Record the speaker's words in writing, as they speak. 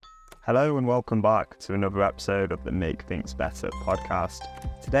Hello and welcome back to another episode of the Make Things Better podcast.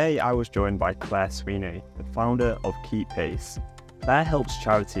 Today I was joined by Clare Sweeney, the founder of Keep Pace. Clare helps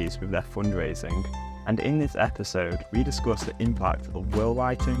charities with their fundraising, and in this episode we discuss the impact of will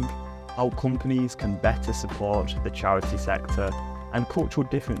writing, how companies can better support the charity sector, and cultural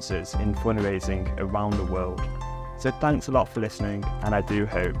differences in fundraising around the world. So thanks a lot for listening, and I do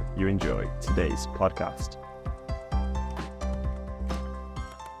hope you enjoy today's podcast.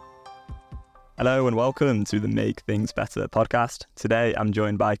 Hello and welcome to the Make Things Better podcast. Today I'm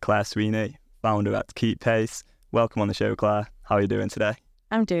joined by Clare Sweeney, founder at Keep Pace. Welcome on the show, Clare. How are you doing today?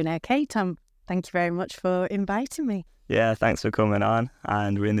 I'm doing okay, Tom. Thank you very much for inviting me. Yeah, thanks for coming on.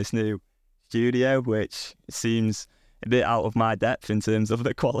 And we're in this new studio, which seems a bit out of my depth in terms of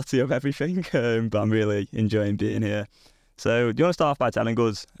the quality of everything, but I'm really enjoying being here. So do you want to start off by telling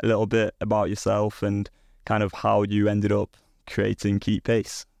us a little bit about yourself and kind of how you ended up creating Keep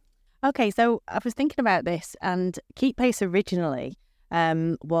Pace? Okay, so I was thinking about this, and Keep Pace originally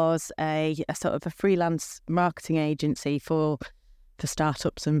was a sort of a freelance marketing agency for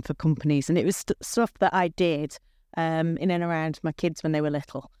startups and for companies, and it was stuff that I did in and around my kids when they were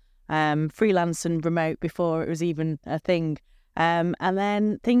little, freelance and remote before it was even a thing. And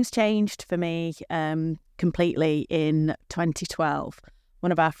then things changed for me completely in 2012.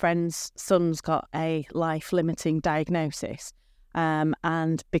 One of our friends' sons got a life-limiting diagnosis.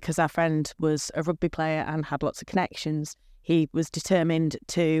 And because our friend was a rugby player and had lots of connections, he was determined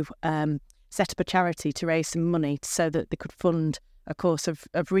to set up a charity to raise some money so that they could fund a course of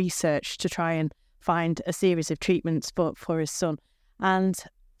research to try and find a series of treatments for his son. And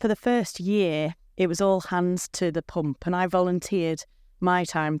for the first year, it was all hands to the pump. And I volunteered my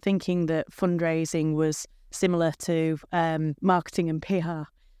time thinking that fundraising was similar to marketing and PR.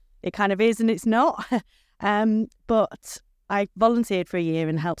 It kind of is and it's not. But I volunteered for a year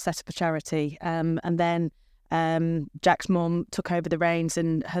and helped set up a charity, and then Jack's mum took over the reins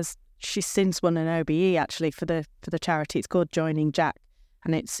and she's since won an OBE actually for the charity. It's called Joining Jack,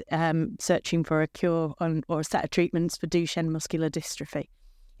 and it's searching for a cure or a set of treatments for Duchenne muscular dystrophy.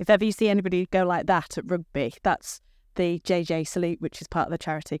 If ever you see anybody go like that at rugby, that's the JJ Salute, which is part of the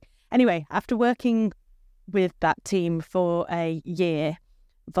charity. Anyway, after working with that team for a year,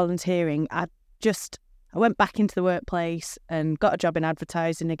 volunteering, I went back into the workplace and got a job in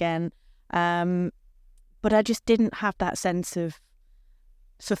advertising again. But I just didn't have that sense of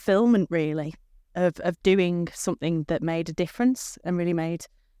fulfillment, really, of doing something that made a difference and really made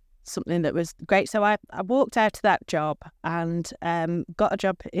something that was great. So I walked out of that job and got a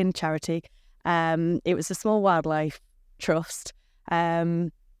job in charity. It was a small wildlife trust,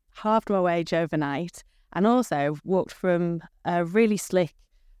 halved my wage overnight, and also walked from a really slick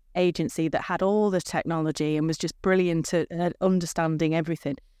agency that had all the technology and was just brilliant at understanding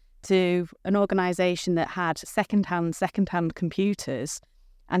everything to an organisation that had second-hand computers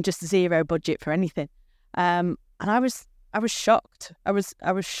and just zero budget for anything. And I was shocked. I was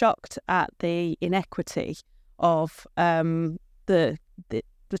shocked at the inequity of the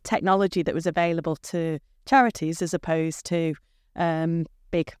technology that was available to charities as opposed to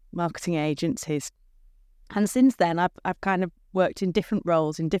big marketing agencies. And since then, I've kind of worked in different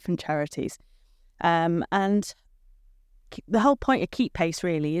roles in different charities. And the whole point of Keep Pace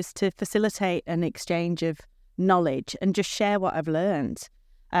really is to facilitate an exchange of knowledge and just share what I've learned.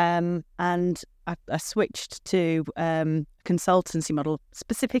 And I switched to consultancy model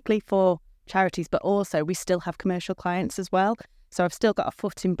specifically for charities, but also we still have commercial clients as well. So I've still got a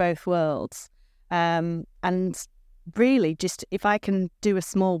foot in both worlds. And really just if I can do a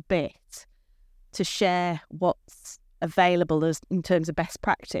small bit to share what's available as in terms of best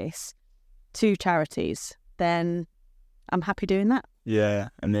practice to charities, then I'm happy doing that. Yeah,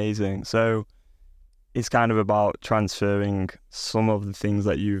 amazing. So it's kind of about transferring some of the things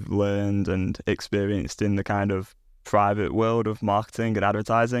that you've learned and experienced in the kind of private world of marketing and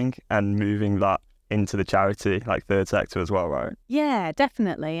advertising and moving that into the charity, like third sector as well, right? Yeah,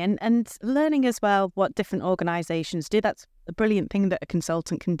 definitely. And learning as well what different organisations do. That's a brilliant thing that a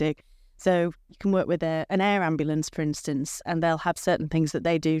consultant can do. So you can work with an air ambulance, for instance, and they'll have certain things that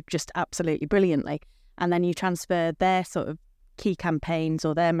they do just absolutely brilliantly. And then you transfer their sort of key campaigns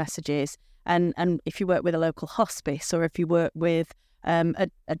or their messages. And if you work with a local hospice or if you work with a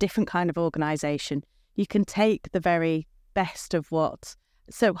different kind of organisation, you can take the very best of what.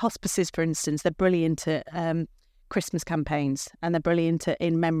 So hospices, for instance, they're brilliant at Christmas campaigns and they're brilliant at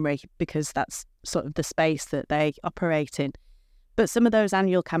in memory because that's sort of the space that they operate in. But some of those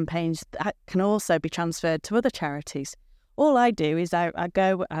annual campaigns that can also be transferred to other charities. All I do is I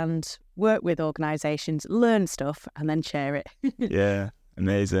go and work with organisations, learn stuff, and then share it. Yeah,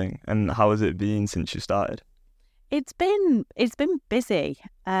 Amazing. And how has it been since you started? It's been busy.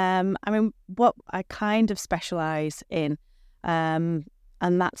 I mean, what I kind of specialise in, and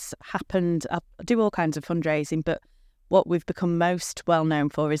that's happened. I do all kinds of fundraising, but what we've become most well known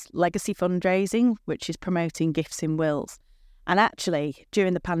for is legacy fundraising, which is promoting gifts in wills. And actually,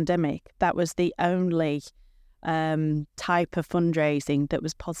 during the pandemic, that was the only type of fundraising that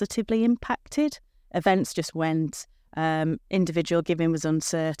was positively impacted. Events just went. Individual giving was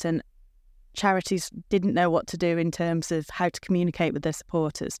uncertain. Charities didn't know what to do in terms of how to communicate with their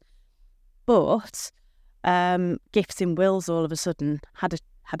supporters. But gifts in wills all of a sudden had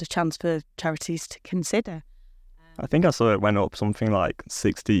a chance for charities to consider. I think I saw it went up something like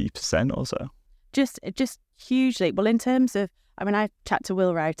 60% or so. Just hugely. Well, in terms of, I mean, I chat to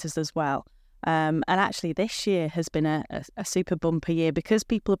will writers as well. And actually this year has been a super bumper year because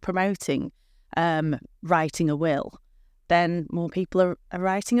people are promoting writing a will. Then more people are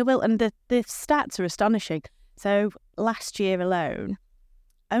writing a will. And the stats are astonishing. So last year alone,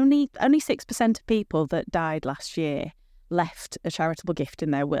 only 6% of people that died last year left a charitable gift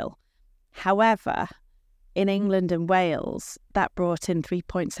in their will. However, in England and Wales, that brought in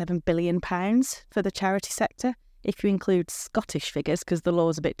 £3.7 billion for the charity sector. If you include Scottish figures, because the law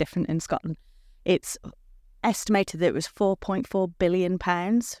is a bit different in Scotland, it's estimated that it was £4.4 billion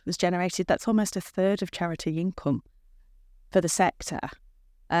was generated. That's almost a third of charity income for the sector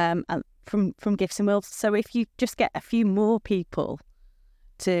and from gifts and wills. So if you just get a few more people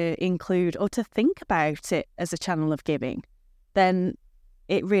to include or to think about it as a channel of giving, then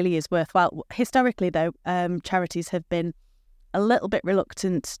it really is worthwhile. Historically, though, charities have been a little bit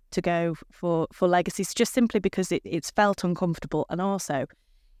reluctant to go for legacies just simply because it's felt uncomfortable. And also,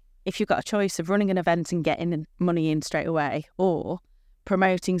 if you've got a choice of running an event and getting money in straight away or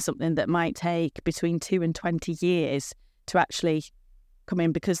promoting something that might take between 2 and 20 years to actually come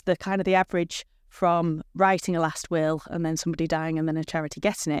in, because the average from writing a last will and then somebody dying and then a charity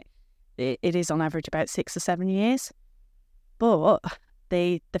getting it is on average about 6 or 7 years. But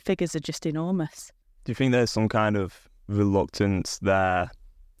the figures are just enormous. Do you think there's some kind of reluctance there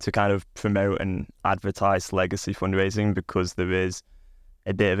to kind of promote and advertise legacy fundraising because there is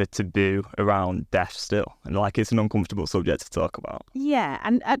a bit of a taboo around death still, and like it's an uncomfortable subject to talk about? Yeah,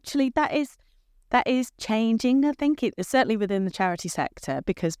 and actually that is changing. I think it's certainly within the charity sector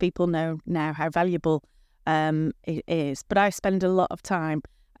because people know now how valuable it is. But I spend a lot of time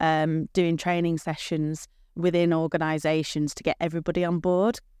doing training sessions within organisations to get everybody on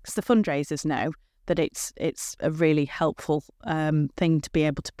board, because the fundraisers know that it's a really helpful thing to be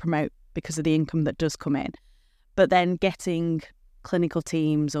able to promote because of the income that does come in. But then getting clinical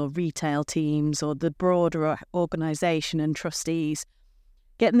teams or retail teams or the broader organisation and trustees,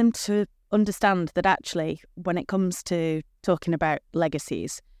 getting them to understand that actually when it comes to talking about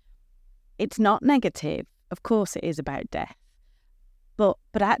legacies, it's not negative. Of course it is about death. But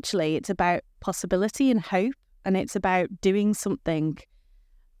actually it's about possibility and hope, and it's about doing something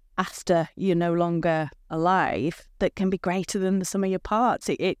after you're no longer alive that can be greater than the sum of your parts.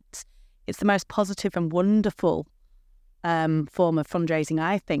 It's the most positive and wonderful form of fundraising,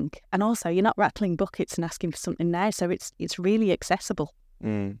 I think. And also you're not rattling buckets and asking for something now, so it's really accessible.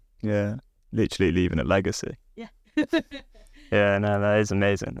 Yeah, literally leaving a legacy. Yeah. Yeah, no, that is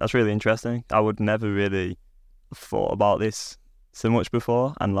amazing. That's really interesting. I would never really thought about this so much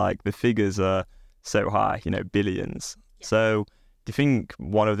before, and like the figures are so high, billions. Yeah. So do you think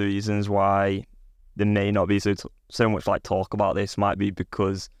one of the reasons why there may not be so much like talk about this might be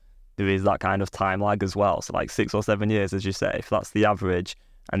because there is that kind of time lag as well? So like 6 or 7 years, as you say, if that's the average,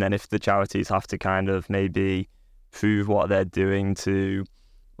 and then if the charities have to kind of maybe prove what they're doing to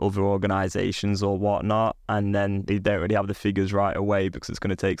other organisations or whatnot, and then they don't really have the figures right away because it's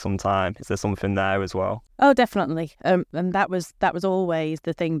going to take some time. Is there something there as well? Oh, definitely. And that was always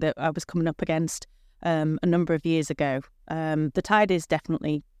the thing that I was coming up against a number of years ago. The tide is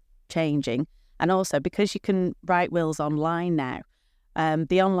definitely changing, and also because you can write wills online now,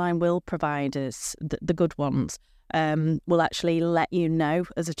 the online will providers, the good ones, will actually let you know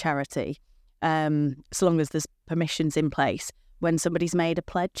as a charity, so long as there's permissions in place, when somebody's made a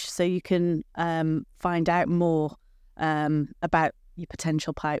pledge, so you can find out more about your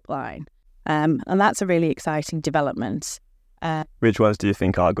potential pipeline. And that's a really exciting development. Which ones do you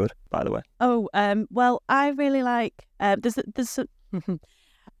think are good, by the way? Well, I really like... there's a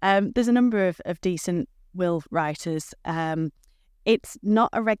number of decent will writers. It's not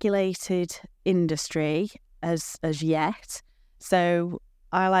a regulated industry as yet, so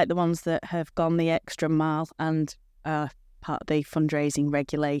I like the ones that have gone the extra mile and part of the fundraising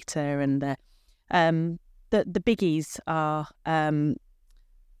regulator, and the biggies are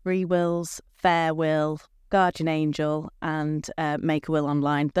Free Wills, Fair Will, Guardian Angel, and Make a Will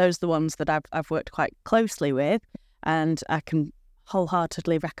Online. Those are the ones that I've worked quite closely with, and I can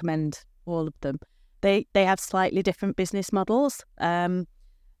wholeheartedly recommend all of them. They have slightly different business models,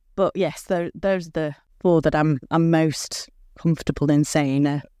 but yes, those are the four that I'm most comfortable in saying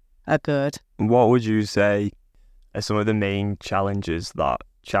are good. What would you say are some of the main challenges that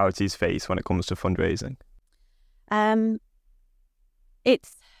charities face when it comes to fundraising?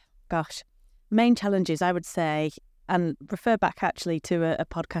 Main challenges, I would say, and refer back actually to a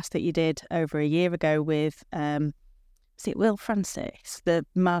podcast that you did over a year ago with, was it Will Francis, the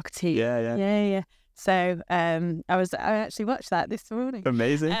marketing? Yeah. So I actually watched that this morning.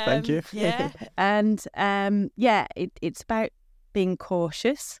 Amazing, thank you. Yeah, and it's about being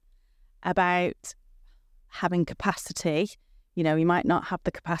cautious, about having capacity. You know, you might not have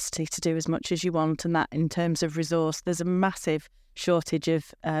the capacity to do as much as you want, and that in terms of resource, there's a massive shortage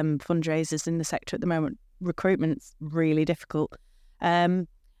of fundraisers in the sector at the moment. Recruitment's really difficult.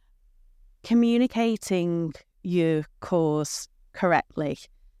 Communicating your cause correctly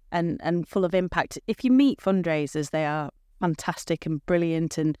and full of impact. If you meet fundraisers, they are fantastic and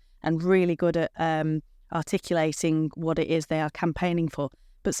brilliant and really good at articulating what it is they are campaigning for.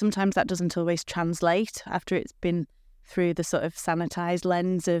 But sometimes that doesn't always translate after it's been through the sort of sanitised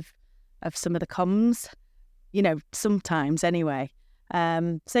lens of some of the comms, you know, sometimes anyway.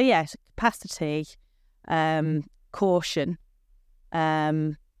 So yeah, capacity, caution,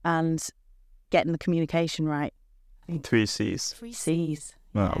 and getting the communication right. 3 C's. 3 C's.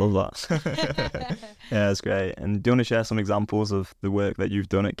 Oh, I love that. Yeah, that's great. And do you want to share some examples of the work that you've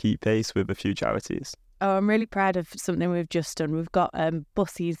done at Keep Pace with a few charities? Oh, I'm really proud of something we've just done. We've got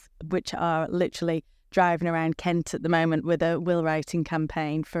buses which are literally driving around Kent at the moment with a will writing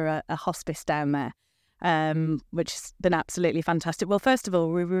campaign for a hospice down there, which has been absolutely fantastic. Well, first of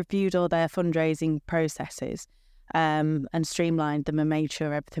all, we reviewed all their fundraising processes and streamlined them and made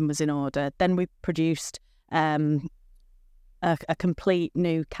sure everything was in order. Then we produced a complete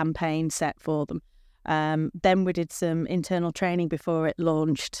new campaign set for them. Then we did some internal training before it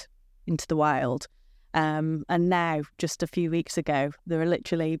launched into the wild. And now, just a few weeks ago, there are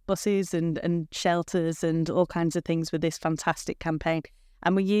literally buses and shelters and all kinds of things with this fantastic campaign.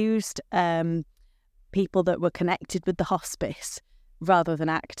 And we used people that were connected with the hospice rather than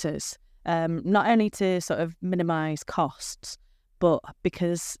actors, not only to sort of minimise costs, but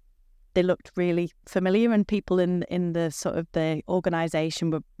because they looked really familiar and people in the sort of the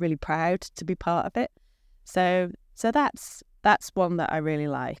organisation were really proud to be part of it. So that's one that I really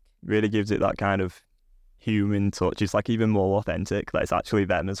like. Really gives it that kind of human touch. It's like even more authentic, that it's actually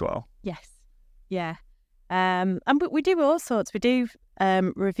them as well. Yes. Yeah. But we do all sorts. We do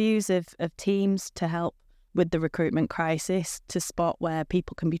reviews of teams to help with the recruitment crisis, to spot where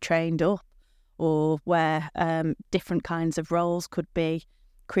people can be trained up or where different kinds of roles could be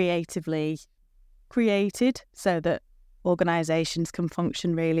creatively created so that organisations can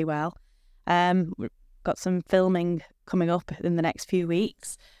function really well. We've got some filming coming up in the next few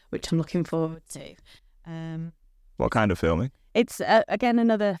weeks, which I'm looking forward to. What kind of filming? It's again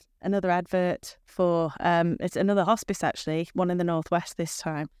another advert for it's another hospice, actually, one in the northwest this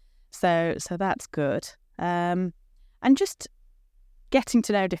time. So that's good. And just getting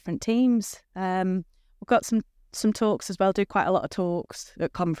to know different teams. We've got some talks as well. Do quite a lot of talks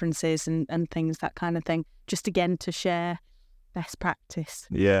at conferences and things, that kind of thing. Just again to share best practice.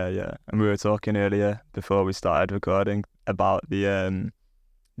 Yeah. And we were talking earlier before we started recording about the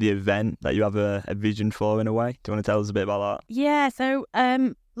event that you have a vision for, in a way. Do you want to tell us a bit about that? Yeah, so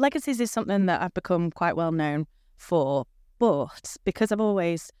Legacies is something that I've become quite well known for, but because I've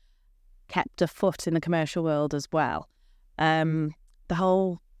always kept a foot in the commercial world as well, the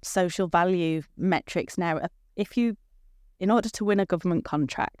whole social value metrics now, in order to win a government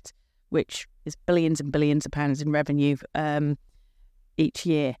contract, which is billions and billions of pounds in revenue each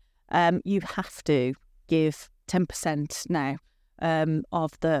year, you have to give 10% now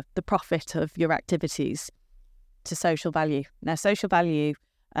of the profit of your activities to social value. Now, social value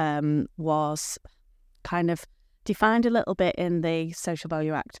was kind of defined a little bit in the Social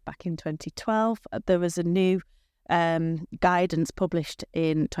Value Act back in 2012. There was a new guidance published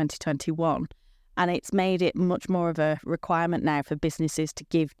in 2021, and it's made it much more of a requirement now for businesses to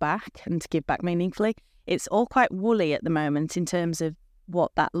give back and to give back meaningfully. It's all quite woolly at the moment in terms of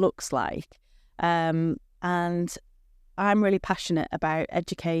what that looks like. And I'm really passionate about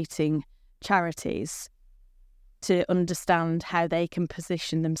educating charities to understand how they can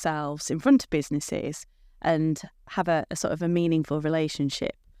position themselves in front of businesses and have a sort of a meaningful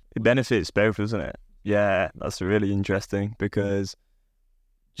relationship. It benefits both, doesn't it? Yeah, that's really interesting, because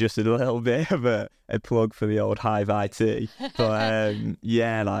just a little bit of a plug for the old Hive IT. But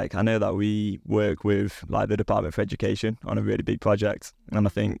yeah, like I know that we work with like the Department for Education on a really big project. And I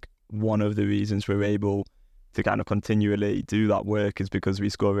think one of the reasons we're able to kind of continually do that work is because we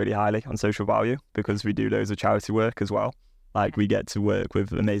score really highly on social value, because we do loads of charity work as well. Like we get to work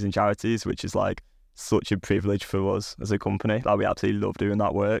with amazing charities, which is like such a privilege for us as a company. Like we absolutely love doing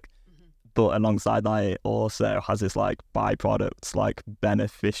that work. But alongside that, it also has this like byproducts, like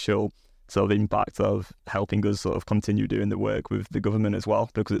beneficial sort of impact of helping us sort of continue doing the work with the government as well,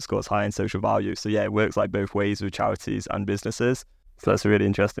 because it scores high in social value. So yeah, it works like both ways with charities and businesses. So that's a really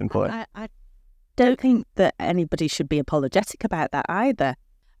interesting point. I don't think that anybody should be apologetic about that either.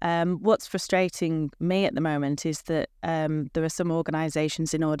 What's frustrating me at the moment is that there are some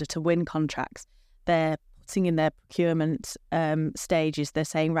organisations, in order to win contracts, they're putting in their procurement stages, they're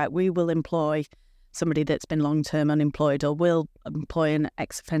saying, right, we will employ somebody that's been long-term unemployed, or we'll employ an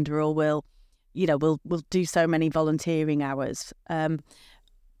ex-offender, or we'll do so many volunteering hours.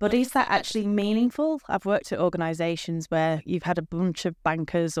 But is that actually meaningful? I've worked at organisations where you've had a bunch of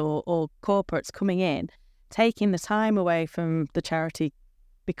bankers or corporates coming in, taking the time away from the charity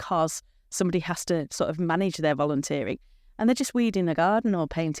because somebody has to sort of manage their volunteering, and they're just weeding a garden or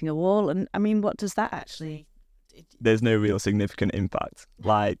painting a wall. And I mean, what does that actually... There's no real significant impact,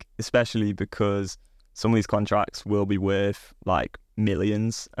 like especially because some of these contracts will be worth like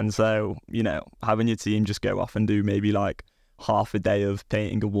millions. And so, having your team just go off and do maybe like half a day of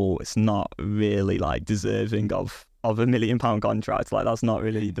painting a wall, it's not really like deserving of a £1 million contract. Like that's not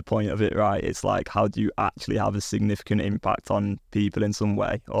really the point of it, right? It's like, how do you actually have a significant impact on people in some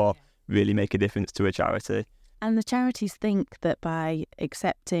way, or really make a difference to a charity? And the charities think that by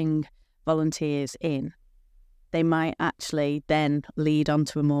accepting volunteers in, they might actually then lead on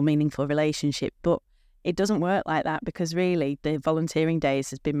to a more meaningful relationship. But it doesn't work like that, because really the volunteering days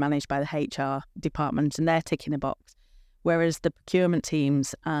has been managed by the HR department and they're ticking a box. Whereas the procurement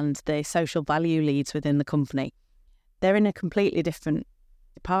teams and the social value leads within the company, they're in a completely different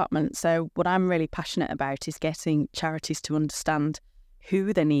department. So what I'm really passionate about is getting charities to understand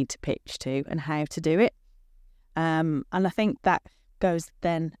who they need to pitch to and how to do it. And I think that goes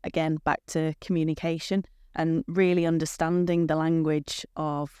then again back to communication and really understanding the language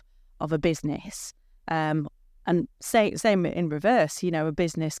of a business. And same in reverse, a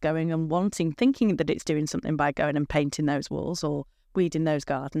business going and thinking that it's doing something by going and painting those walls or weeding those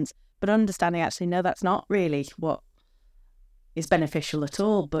gardens, but understanding actually, no, that's not really what is beneficial at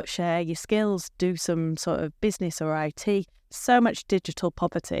all. But share your skills, do some sort of business or IT. So much digital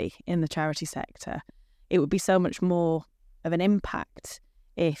poverty in the charity sector. It would be so much more of an impact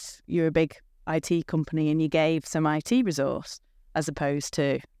if you're a big IT company and you gave some IT resource as opposed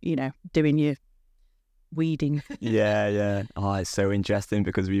to, doing your weeding. Yeah. Oh, it's so interesting,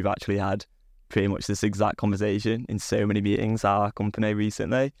 because we've actually had pretty much this exact conversation in so many meetings at our company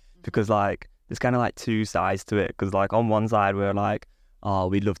recently, because like there's kind of like two sides to it. Because like on one side we're like, oh,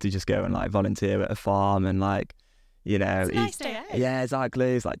 we'd love to just go and like volunteer at a farm and like, it's a nice day out. Yeah,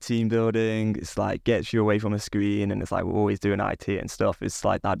 exactly. It's like team building. It's like gets you away from a screen, and it's like we're always doing IT and stuff. It's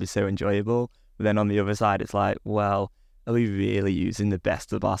like that'd be so enjoyable. But then on the other side, it's like, well, are we really using the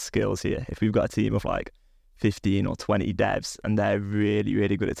best of our skills here? If we've got a team of like 15 or 20 devs and they're really,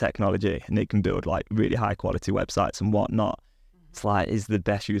 really good at technology and they can build like really high quality websites and whatnot, it's like, is the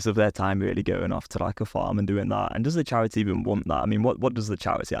best use of their time really going off to like a farm and doing that? And does the charity even want that? I mean, what does the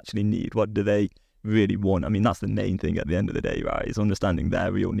charity actually need? What do they really want? I mean, that's the main thing at the end of the day, right? Is understanding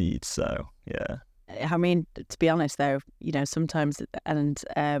their real needs. So yeah. I mean, to be honest though, sometimes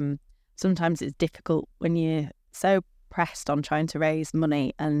it's difficult when you're so pressed on trying to raise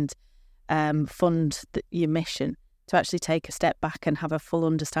money and fund your mission to actually take a step back and have a full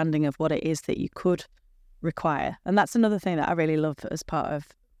understanding of what it is that you could require. And that's another thing that I really love as part of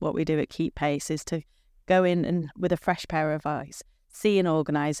what we do at Keep Pace, is to go in and with a fresh pair of eyes, see an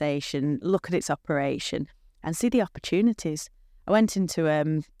organisation, look at its operation and see the opportunities. I went into a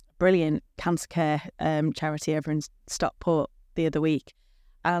brilliant cancer care charity over in Stockport the other week,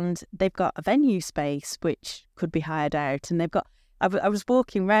 and they've got a venue space which could be hired out, and they've got... I was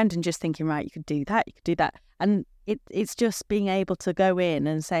walking around and just thinking, right, you could do that. And it's just being able to go in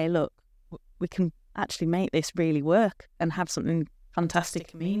and say, look, we can actually make this really work and have something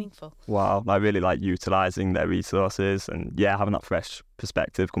fantastic and meaningful. Wow, I really like utilising their resources and having that fresh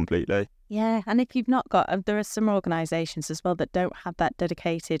perspective completely. Yeah, and if you've not got... there are some organisations as well that don't have that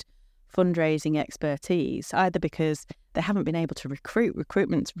dedicated fundraising expertise, either because they haven't been able to recruit.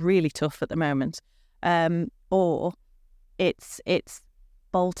 Recruitment's really tough at the moment, or it's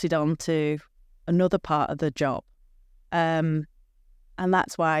bolted onto another part of the job. And And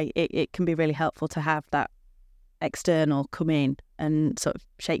that's why it can be really helpful to have that external come in and sort of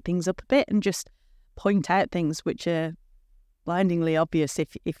shake things up a bit and just point out things which are blindingly obvious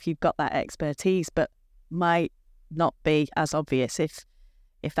if you've got that expertise, but might not be as obvious if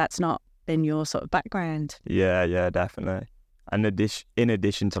that's not been your sort of background. Yeah, definitely. And in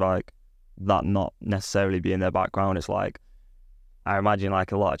addition to like that not necessarily being their background, it's like I imagine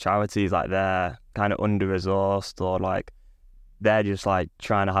like a lot of charities, like they're kind of under-resourced, or like they're just like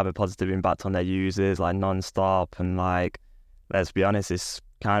trying to have a positive impact on their users like non-stop, and like let's be honest, it's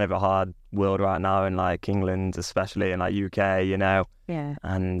kind of a hard world right now in like England, especially in like UK, you know. Yeah.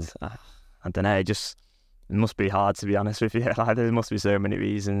 And I don't know, it must be hard, to be honest with you. Like there must be so many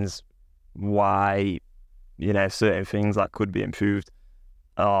reasons why, you know, certain things that could be improved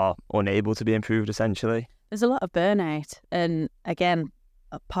are unable to be improved, essentially. There's a lot of burnout, and again,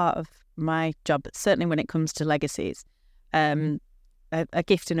 a part of my job, certainly when it comes to legacies, a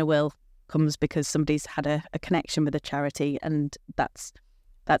gift in a will comes because somebody's had a connection with a charity, and that's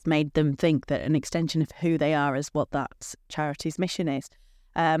made them think that an extension of who they are is what that charity's mission is.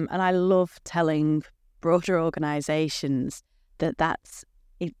 And I love telling broader organisations that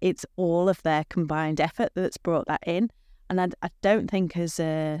it's all of their combined effort that's brought that in. And I don't think as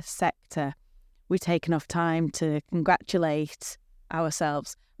a sector we take enough time to congratulate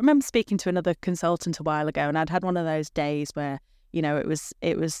ourselves. I remember speaking to another consultant a while ago, and I'd had one of those days where, you know, it was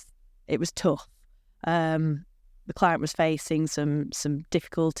tough. The client was facing some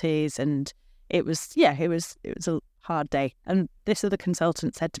difficulties, and it was a hard day. And this other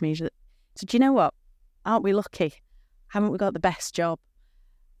consultant said to me, "Do you know what? Aren't we lucky? Haven't we got the best job?"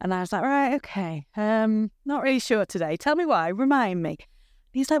 And I was like, right, okay, not really sure today. Tell me why. Remind me.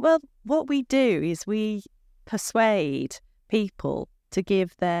 He's like, well, what we do is we persuade people to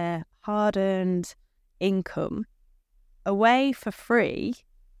give their hard-earned income away for free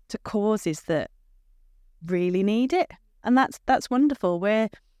to causes that really need it. And that's wonderful. We're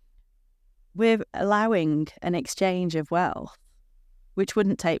allowing an exchange of wealth which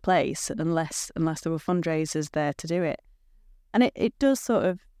wouldn't take place unless there were fundraisers there to do it. And it does sort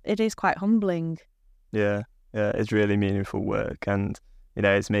of, it is quite humbling. Yeah, it's really meaningful work, and you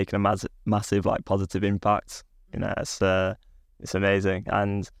know, it's making a massive like positive impact. You know, it's amazing.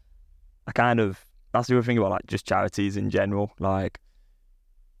 And that's the other thing about like just charities in general. Like,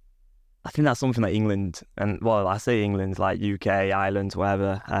 I think that's something that England, and well, I say England, like UK, Ireland,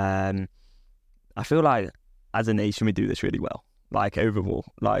 wherever. I feel like as a nation we do this really well. Like overall,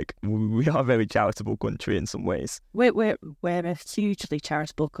 like we are a very charitable country in some ways. We're a hugely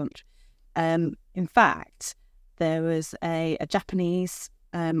charitable country. In fact, there was a Japanese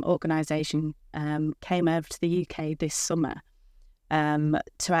organisation came over to the UK this summer to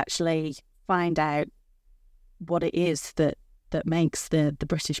actually find out what it is that makes the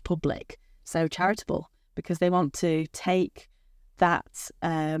British public so charitable, because they want to take that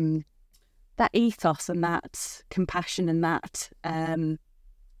ethos and that compassion and that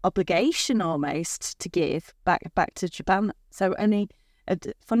obligation almost to give back to Japan. So only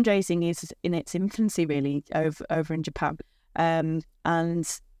fundraising is in its infancy really over in Japan,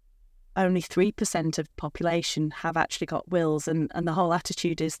 and only 3% of the population have actually got wills, and the whole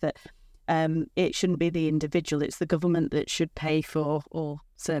attitude is that it shouldn't be the individual, it's the government that should pay for all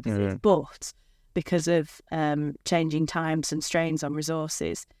services. But because of changing times and strains on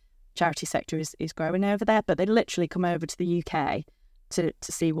resources, charity sector is growing over there. But they literally come over to the UK to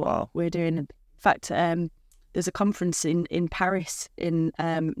see what we're doing. In fact, there's a conference in Paris in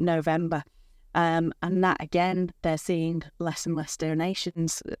November, and that again, they're seeing less and less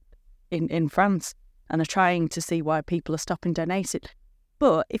donations in France, and are trying to see why people are stopping donating.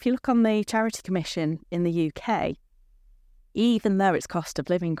 But if you look on the Charity Commission in the UK, even though it's cost of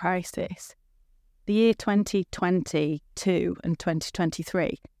living crisis, the year 2022 and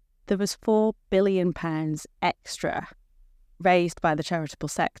 2023, there was £4 billion extra raised by the charitable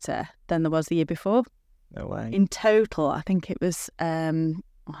sector than there was the year before. No way. In total, I think it was, I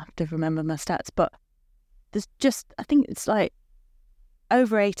have to remember my stats, but there's just, I think it's like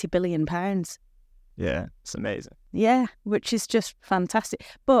over £80 billion. Yeah, it's amazing. Yeah, which is just fantastic.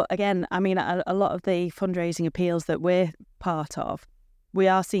 But again, I mean, a lot of the fundraising appeals that we're part of, we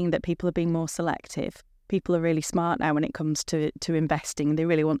are seeing that people are being more selective. People are really smart now when it comes to investing. They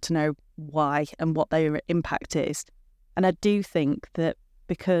really want to know why and what their impact is. And I do think that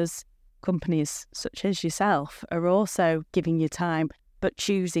because companies such as yourself are also giving you time, but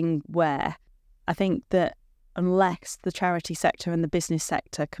choosing where, I think that unless the charity sector and the business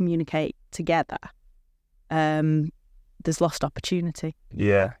sector communicate together, there's lost opportunity.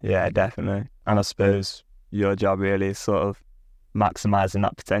 Yeah, definitely. And I suppose your job really is sort of maximising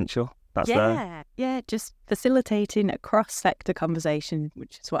that potential that's there. Yeah, just facilitating a cross-sector conversation,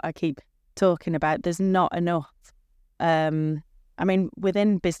 which is what I keep talking about. There's not enough.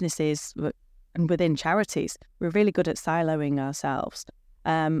 Within businesses and within charities, we're really good at siloing ourselves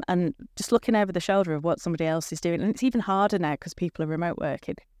and just looking over the shoulder of what somebody else is doing. And it's even harder now because people are remote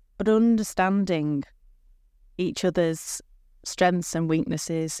working. But understanding each other's strengths and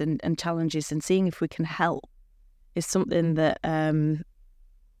weaknesses and challenges and seeing if we can help is something that I'm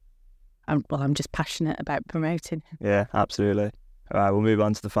just passionate about promoting. Yeah, absolutely. All right, we'll move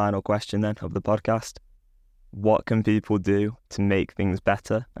on to the final question then of the podcast. What can people do to make things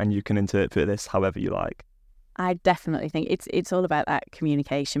better? And you can interpret this however you like. I definitely think it's all about that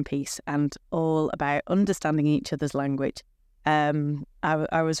communication piece and all about understanding each other's language.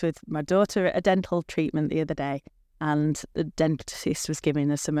 I was with my daughter at a dental treatment the other day, and the dentist was giving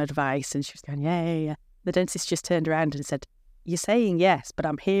her some advice, and she was going, yeah. The dentist just turned around and said, "You're saying yes, but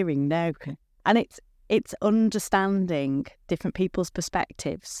I'm hearing no." And it's understanding different people's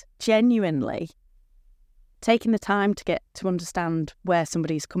perspectives, genuinely taking the time to get to understand where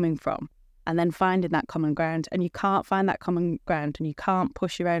somebody's coming from, and then finding that common ground. And you can't find that common ground, and you can't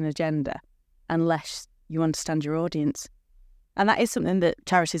push your own agenda unless you understand your audience. And that is something that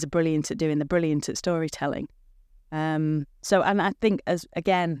charities are brilliant at doing. They're brilliant at storytelling. And I think,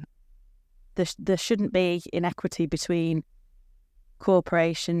 there shouldn't be inequity between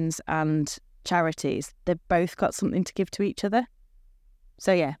corporations and charities. They've both got something to give to each other.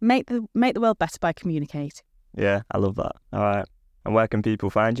 So yeah, make the world better by communicating. Yeah, I love that. All right. And where can people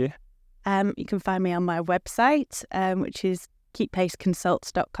find you? You can find me on my website, which is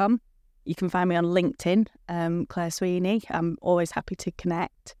keeppaceconsults.com. You can find me on LinkedIn, Clare Sweeney. I'm always happy to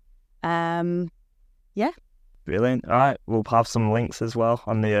connect. Yeah. Brilliant. All right. We'll have some links as well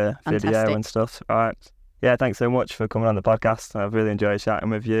on the video and stuff. All right. Yeah, thanks so much for coming on the podcast. I've really enjoyed chatting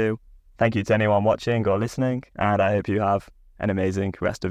with you. Thank you to anyone watching or listening, and I hope you have an amazing rest of